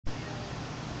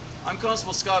I'm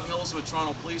Constable Scott Mills with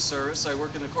Toronto Police Service. I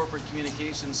work in the corporate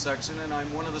communications section, and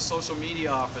I'm one of the social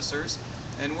media officers.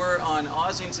 And we're on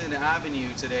Ossington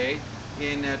Avenue today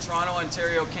in Toronto,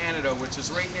 Ontario, Canada, which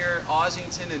is right near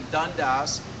Ossington and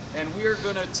Dundas. And we are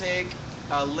going to take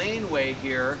a laneway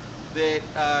here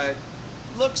that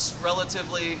looks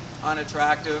relatively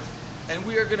unattractive, and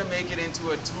we are going to make it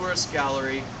into a tourist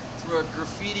gallery through a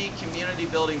graffiti community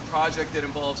building project that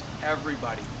involves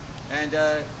everybody. And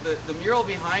the mural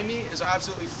behind me is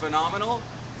absolutely phenomenal.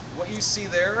 What you see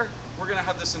there, we're going to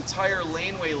have this entire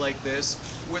laneway like this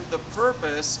with the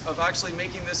purpose of actually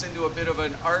making this into a bit of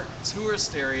an art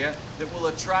tourist area that will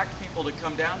attract people to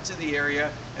come down to the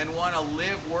area and want to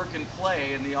live, work, and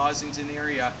play in the Ossington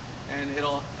area. And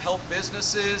it'll help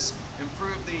businesses,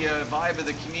 improve the vibe of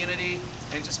the community,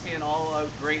 and just be an all-out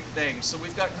great thing. So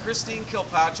we've got Christine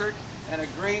Kilpatrick and a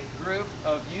great group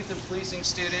of youth and policing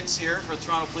students here for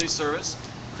Toronto Police Service.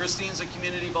 Christine's a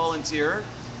community volunteer,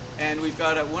 and we've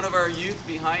got one of our youth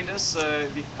behind us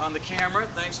on the camera.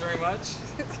 Thanks very much.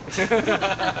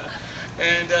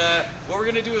 And what we're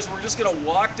going to do is we're just going to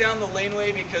walk down the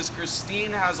laneway because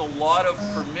Christine has a lot of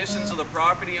permissions of the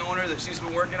property owner that she's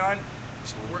been working on.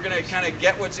 So we're going to kind of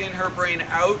get what's in her brain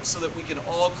out so that we can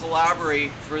all collaborate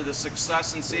for the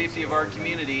success and safety of our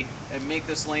community and make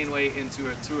this laneway into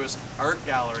a tourist art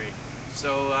gallery.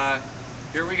 So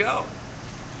here we go.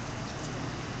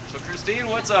 So Christine,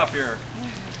 what's up here?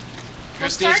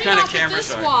 Christine's kind of camera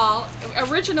shy. This wall,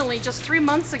 originally just 3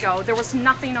 months ago, there was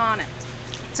nothing on it.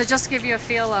 So just give you a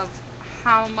feel of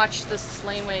how much this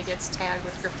laneway gets tagged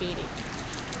with graffiti.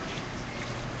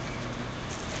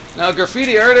 Now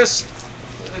graffiti artists,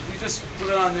 if you just put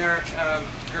it on there,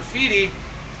 graffiti,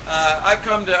 I've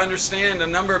come to understand a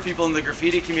number of people in the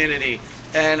graffiti community,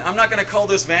 and I'm not going to call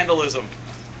this vandalism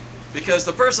because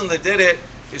the person that did it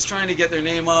is trying to get their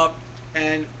name up,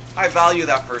 and I value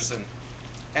that person.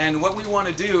 And what we want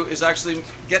to do is actually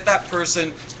get that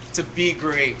person to be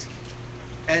great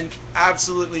and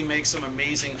absolutely make some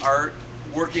amazing art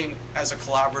working as a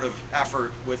collaborative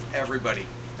effort with everybody,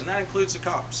 and that includes the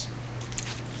cops.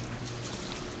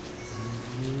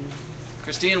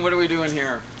 Christine, what are we doing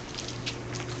here?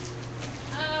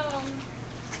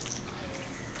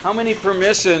 How many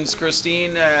permissions,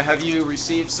 Christine, have you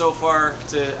received so far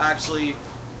to actually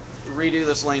redo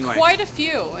this laneway? Quite a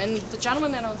few, and the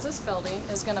gentleman that owns this building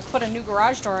is going to put a new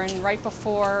garage door in right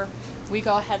before we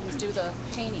go ahead and do the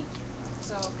painting.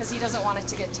 So, because he doesn't want it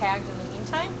to get tagged in the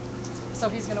meantime, so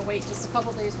he's going to wait just a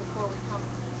couple days before we come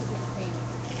to do the painting.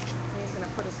 And he's going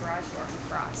to put his garage door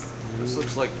across. This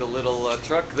looks like the little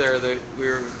truck there that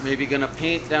we're maybe going to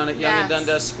paint down at Yonge and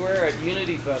Dundas Square at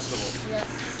Unity Festival. Yes.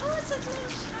 Oh, it's a little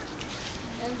truck.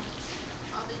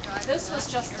 And this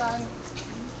was just done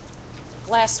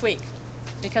last week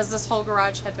because this whole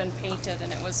garage had been painted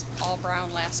and it was all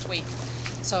brown last week.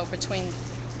 So between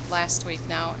last week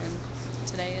now and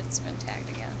today, it's been tagged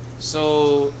again.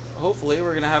 So hopefully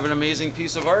we're going to have an amazing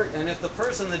piece of art, and if the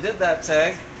person that did that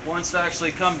tag wants to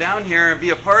actually come down here and be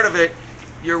a part of it,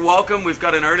 you're welcome. We've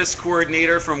got an artist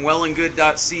coordinator from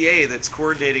wellandgood.ca that's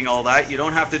coordinating all that. You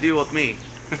don't have to deal with me.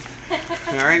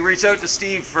 All right, reach out to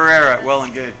Steve Ferreira at Well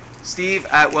and Good. Steve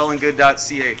at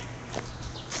wellandgood.ca.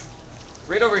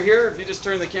 Right over here, if you just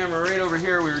turn the camera right over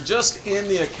here, we were just in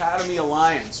the Academy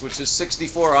Alliance, which is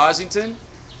 64 Ossington.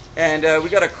 And we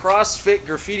got a CrossFit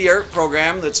graffiti art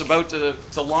program that's about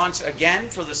to launch again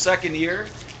for the second year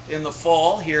in the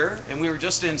fall here. And we were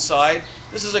just inside.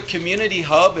 This is a community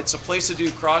hub. It's a place to do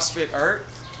CrossFit art.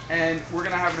 And we're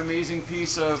going to have an amazing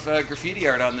piece of graffiti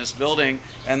art on this building.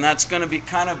 And that's going to be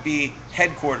kind of be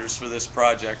headquarters for this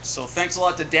project. So thanks a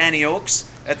lot to Dhani Oks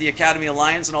at the Academy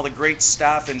Alliance and all the great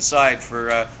staff inside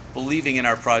for believing in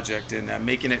our project and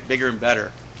making it bigger and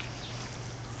better.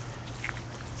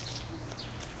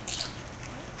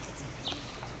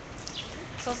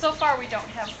 So far we don't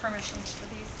have permissions for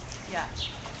these yet,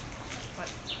 but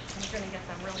I'm going to get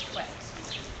them really quick.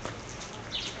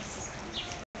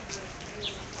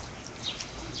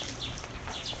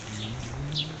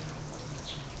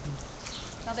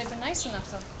 Now they've been nice enough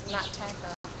to not tag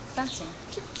the fencing.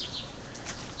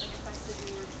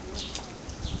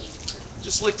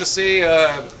 Just like to say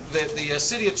that the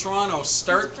City of Toronto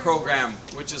START program,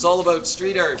 which is all about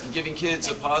street art and giving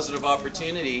kids a positive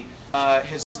opportunity,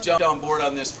 has jumped on board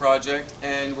on this project,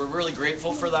 and we're really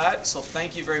grateful for that. So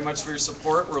thank you very much for your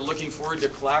support. We're looking forward to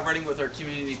collaborating with our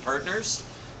community partners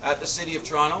at the City of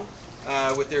Toronto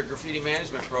with their graffiti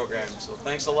management program. So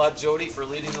thanks a lot, Jody, for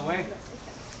leading the way.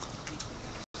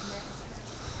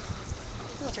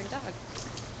 Oh, big dog.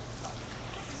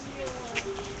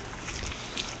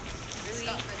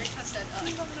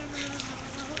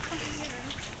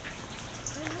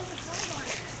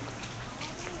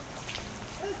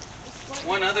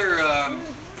 one other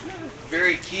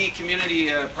very key community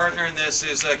partner in this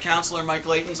is Councillor Mike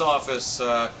Layton's office.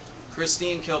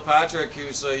 Christine Kilpatrick,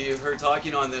 who's you heard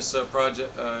talking on this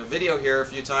project video here a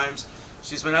few times.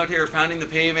 She's been out here pounding the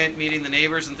pavement, meeting the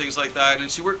neighbors and things like that, and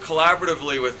she worked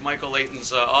collaboratively with Michael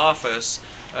Layton's office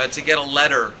to get a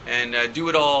letter and do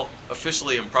it all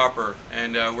officially and proper,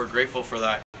 and we're grateful for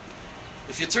that.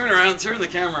 If you turn the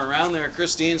camera around there,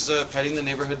 Christine's petting the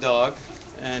neighborhood dog,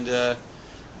 and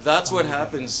that's what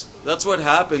happens. That's what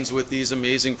happens with these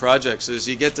amazing projects, is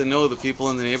you get to know the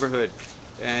people in the neighborhood,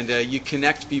 and you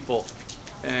connect people,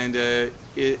 and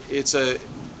it's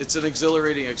an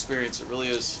exhilarating experience. It really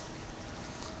is.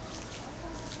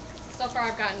 So far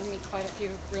I've gotten to meet quite a few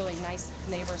really nice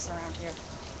neighbors around here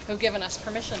who've given us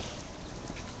permission.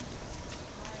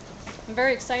 I'm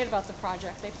very excited about the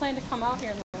project. They plan to come out here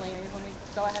in the Laneway when we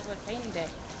go ahead with painting day.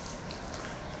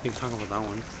 You can talk about that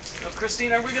one.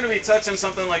 Christine, are we going to be touching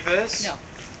something like this? No.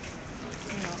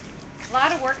 No. A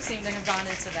lot of work seemed to have gone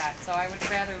into that, so I would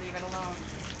rather leave it alone.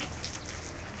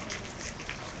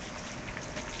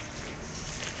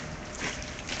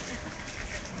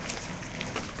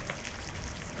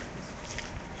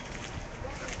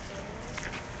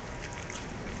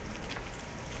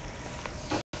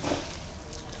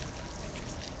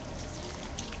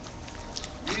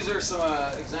 These are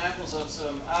some examples of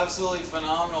some absolutely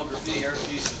phenomenal graffiti art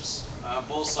pieces,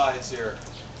 both sides here.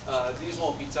 These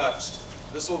won't be touched.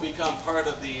 This will become part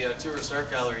of the tourist art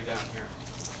gallery down here.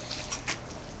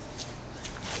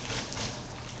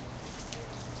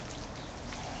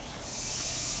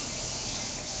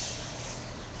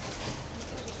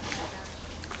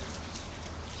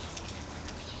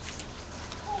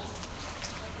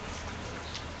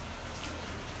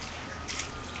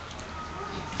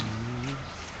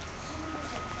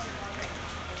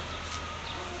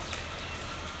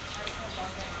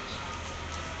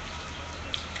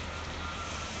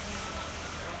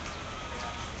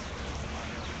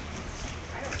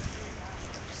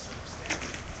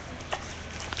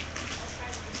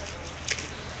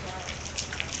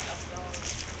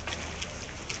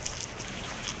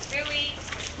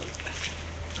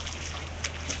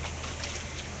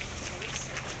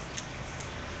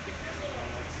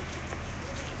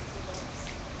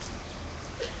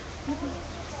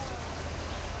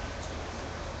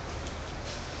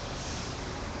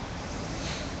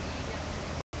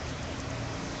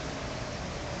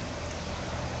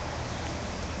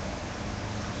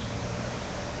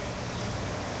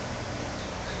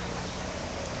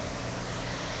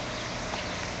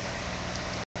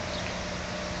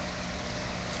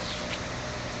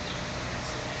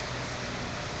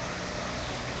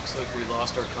 Looks like we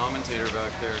lost our commentator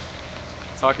back there,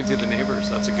 talking to the neighbors.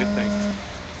 That's a good thing.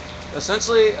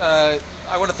 Essentially, I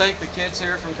want to thank the kids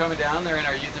here from coming down. They're in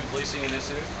our Youth and Policing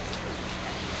Initiative.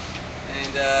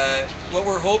 And what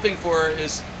we're hoping for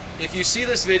is, if you see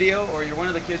this video or you're one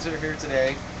of the kids that are here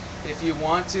today, if you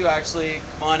want to actually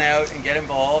come on out and get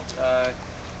involved, you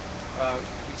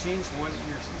change one.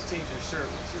 You change your shirt.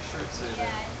 What's your shirt say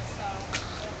there?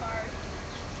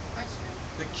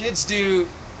 The kids do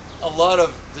a lot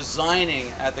of designing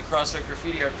at the CrossFit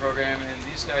Graffiti Art program, and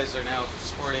these guys are now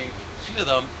sporting, a few of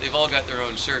them, they've all got their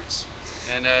own shirts.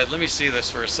 And let me see this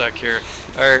for a sec here.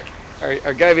 Our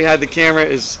guy behind the camera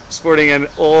is sporting an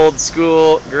old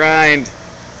school grind.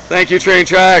 Thank you, Train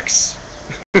Tracks.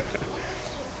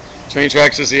 Train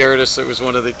Tracks is the artist that was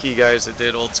one of the key guys that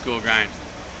did old school grind.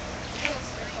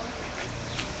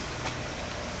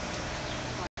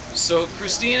 So,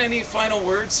 Christine, any final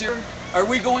words here? Are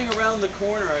we going around the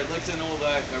corner? I'd like to know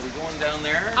that. Are we going down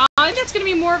there? I think that's going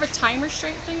to be more of a time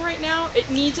restraint thing right now. It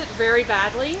needs it very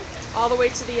badly, all the way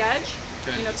to the edge,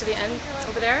 Okay. you know, to the end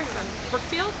over there on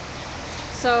Brookfield.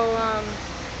 So,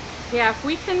 yeah, if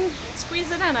we can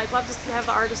squeeze it in, I'd love to have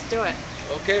the artist do it.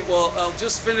 Okay, well, I'll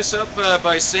just finish up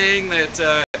by saying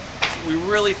that we're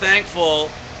really thankful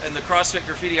in the CrossFit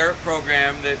Graffiti Art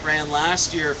program that ran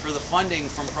last year for the funding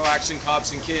from ProAction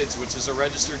Cops and Kids, which is a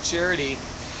registered charity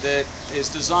that is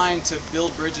designed to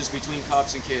build bridges between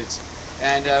cops and kids.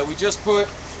 And we just put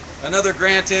another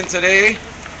grant in today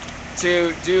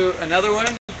to do another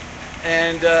one.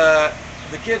 And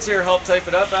the kids here helped type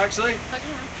it up, actually.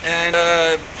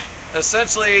 And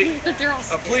essentially,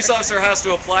 a police officer has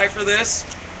to apply for this.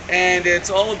 And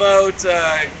it's all about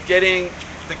getting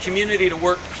the community to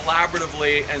work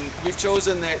collaboratively. And we've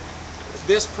chosen that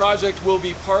this project will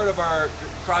be part of our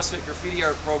CrossFit Graffiti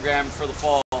Art program for the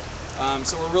fall.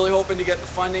 So we're really hoping to get the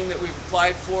funding that we've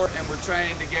applied for, and we're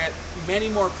trying to get many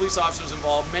more police officers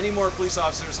involved. Many more police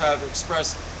officers have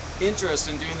expressed interest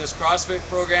in doing this CrossFit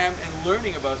program and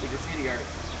learning about the graffiti art.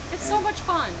 It's so much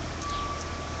fun.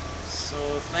 So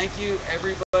thank you,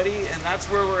 everybody, and that's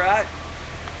where we're at.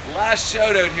 Last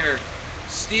shout out here,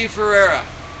 Steve Ferreira,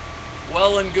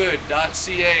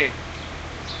 wellandgood.ca.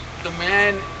 The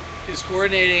man is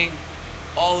coordinating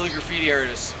all the graffiti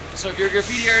artists. So if you're a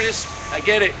graffiti artist, I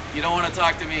get it. You don't want to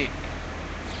talk to me.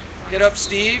 Hit up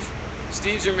Steve.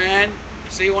 Steve's your man.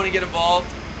 Say you want to get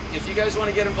involved. If you guys want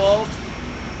to get involved,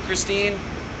 Christine,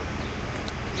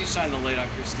 can you shine the light on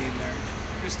Christine there?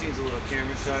 Christine's a little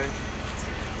camera shy.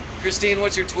 Christine,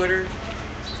 what's your Twitter?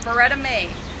 Beretta May.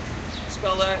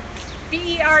 Spell that.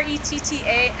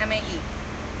 Berettamame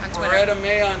on Twitter. Beretta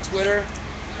May on Twitter.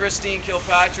 Christine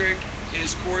Kilpatrick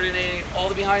is coordinating all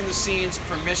the behind the scenes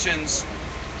permissions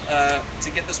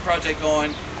to get this project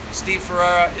going. Steve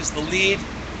Ferreira is the lead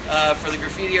for the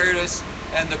graffiti artists,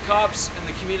 and the cops in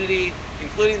the community,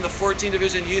 including the 14th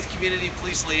Division Youth Community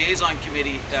Police Liaison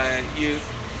Committee youth,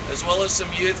 as well as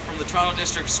some youth from the Toronto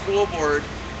District School Board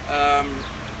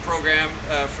program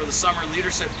for the summer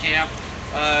leadership camp.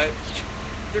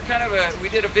 They're kind of we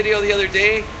did a video the other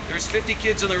day. There's 50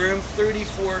 kids in the room,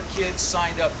 34 kids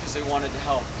signed up because they wanted to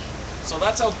help. So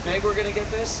that's how big we're gonna get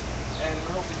this, and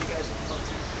we're hoping you guys will come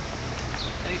too.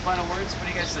 Any final words? What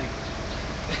do you guys think?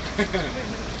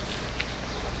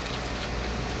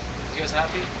 You guys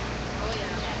happy? Oh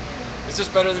yeah. Is this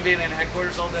better than being in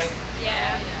headquarters all day?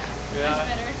 Yeah. Yeah. Much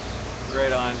better.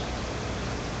 Right on.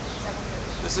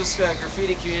 This is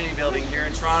Graffiti Community Building here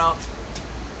in Toronto.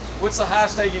 What's the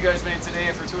hashtag you guys made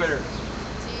today for Twitter?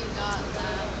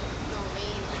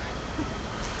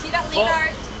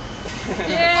 T.Lanart.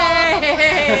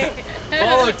 Yay!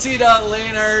 Follow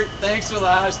T.Lanart. Thanks for the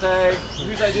hashtag.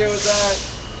 Whose idea was that?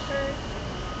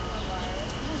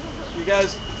 You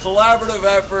guys, collaborative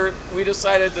effort. We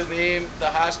decided to name the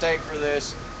hashtag for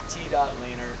this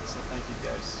T.Lanart. So thank you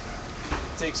guys.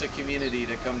 It takes a community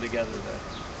to come together to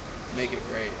make it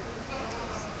great.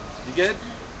 You good?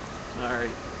 All right.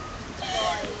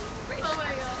 Oh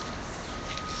my god.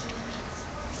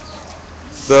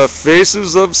 The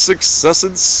faces of success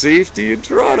and safety in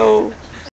Toronto.